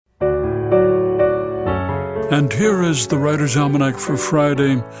And here is the Writer's Almanac for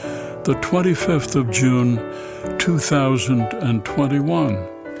Friday, the 25th of June, 2021.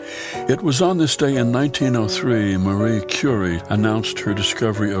 It was on this day in 1903 Marie Curie announced her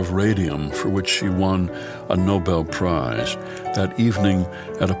discovery of radium, for which she won a Nobel Prize. That evening,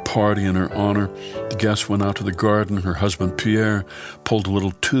 at a party in her honor, the guests went out to the garden. Her husband, Pierre, pulled a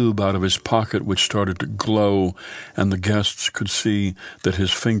little tube out of his pocket which started to glow, and the guests could see that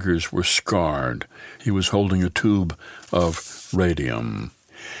his fingers were scarred. He was holding a tube of radium.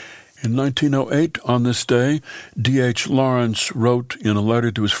 In 1908, on this day, D.H. Lawrence wrote in a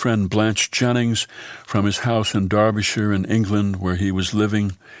letter to his friend Blanche Jennings from his house in Derbyshire in England where he was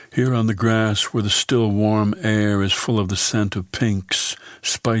living, "Here on the grass where the still warm air is full of the scent of pinks,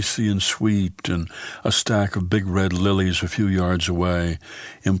 spicy and sweet, and a stack of big red lilies a few yards away,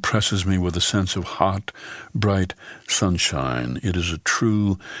 impresses me with a sense of hot, bright sunshine. It is a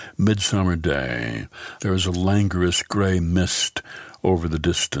true midsummer day. There is a languorous gray mist over the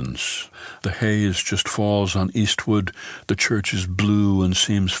distance. The haze just falls on Eastwood. The church is blue and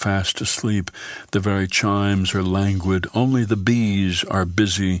seems fast asleep. The very chimes are languid. Only the bees are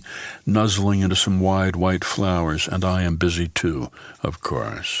busy, nuzzling into some wide white flowers, and I am busy too, of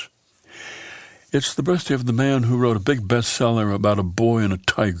course." It's the birthday of the man who wrote a big bestseller about a boy and a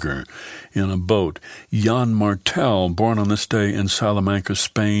tiger in a boat. Jan Martel, born on this day in Salamanca,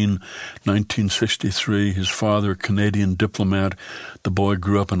 Spain, 1963. His father, a Canadian diplomat. The boy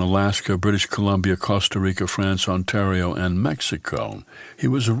grew up in Alaska, British Columbia, Costa Rica, France, Ontario, and Mexico. He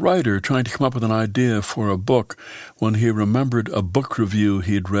was a writer trying to come up with an idea for a book when he remembered a book review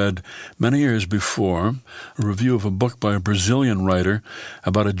he'd read many years before, a review of a book by a Brazilian writer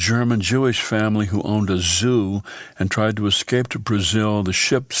about a German Jewish family who owned a zoo and tried to escape to Brazil. The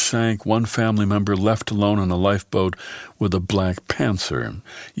ship sank, one family member left alone in a lifeboat with a black panther.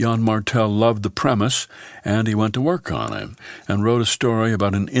 Jan Martel loved the premise, and he went to work on it and wrote a story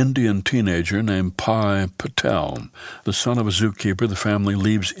about an Indian teenager named Pai Patel. The son of a zookeeper, the family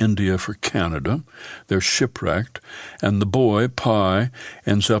leaves India for Canada. They're shipwrecked, and the boy, Pai,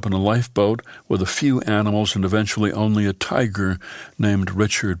 ends up in a lifeboat with a few animals and eventually only a tiger named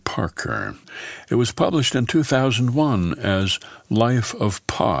Richard Parker. It was published in 2001 as Life of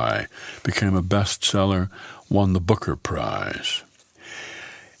Pi, became a bestseller, won the Booker Prize.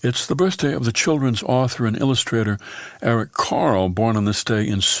 It's the birthday of the children's author and illustrator Eric Carle, born on this day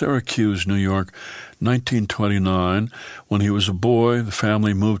in Syracuse, New York, 1929. When he was a boy, the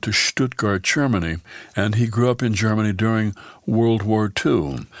family moved to Stuttgart, Germany, and he grew up in Germany during World War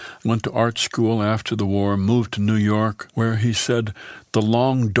II. Went to art school after the war, moved to New York, where he said, "The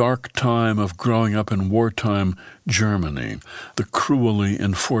long, dark time of growing up in wartime Germany, the cruelly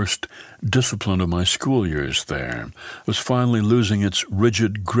enforced discipline of my school years there, was finally losing its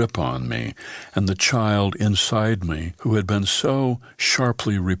rigid grip on me, and the child inside me, who had been so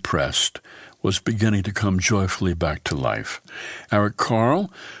sharply repressed, was beginning to come joyfully back to life." Eric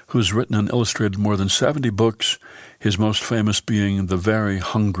Carle, who's written and illustrated more than 70 books, his most famous being The Very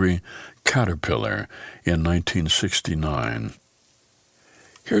Hungry Caterpillar in 1969.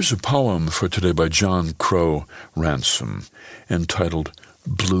 Here's a poem for today by John Crow Ransom, entitled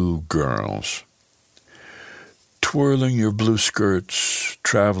Blue Girls. Twirling your blue skirts,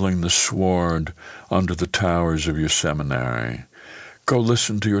 traveling the sward under the towers of your seminary, go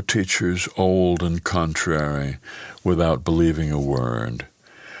listen to your teachers old and contrary, without believing a word.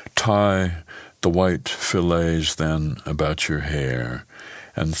 Tie the white fillets then about your hair,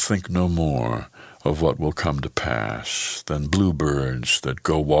 and think no more of what will come to pass than bluebirds that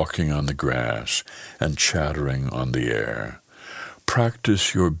go walking on the grass and chattering on the air.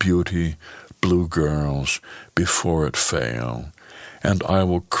 Practice your beauty, blue girls, before it fail, and I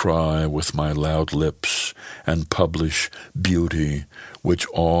will cry with my loud lips and publish beauty which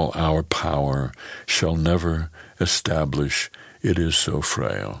all our power shall never establish, it is so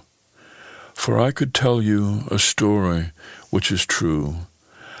frail. For I could tell you a story which is true.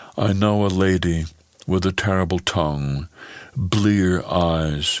 I know a lady with a terrible tongue, blear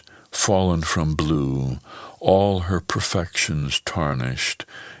eyes fallen from blue, all her perfections tarnished,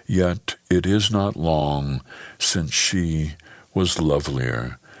 yet it is not long since she was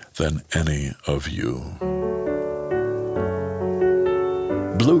lovelier than any of you.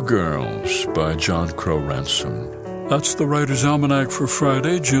 Blue Girls by John Crow Ransom. That's the Writer's Almanac for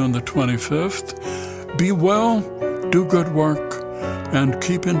Friday, June the 25th. Be well, do good work, and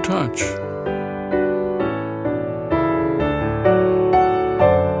keep in touch.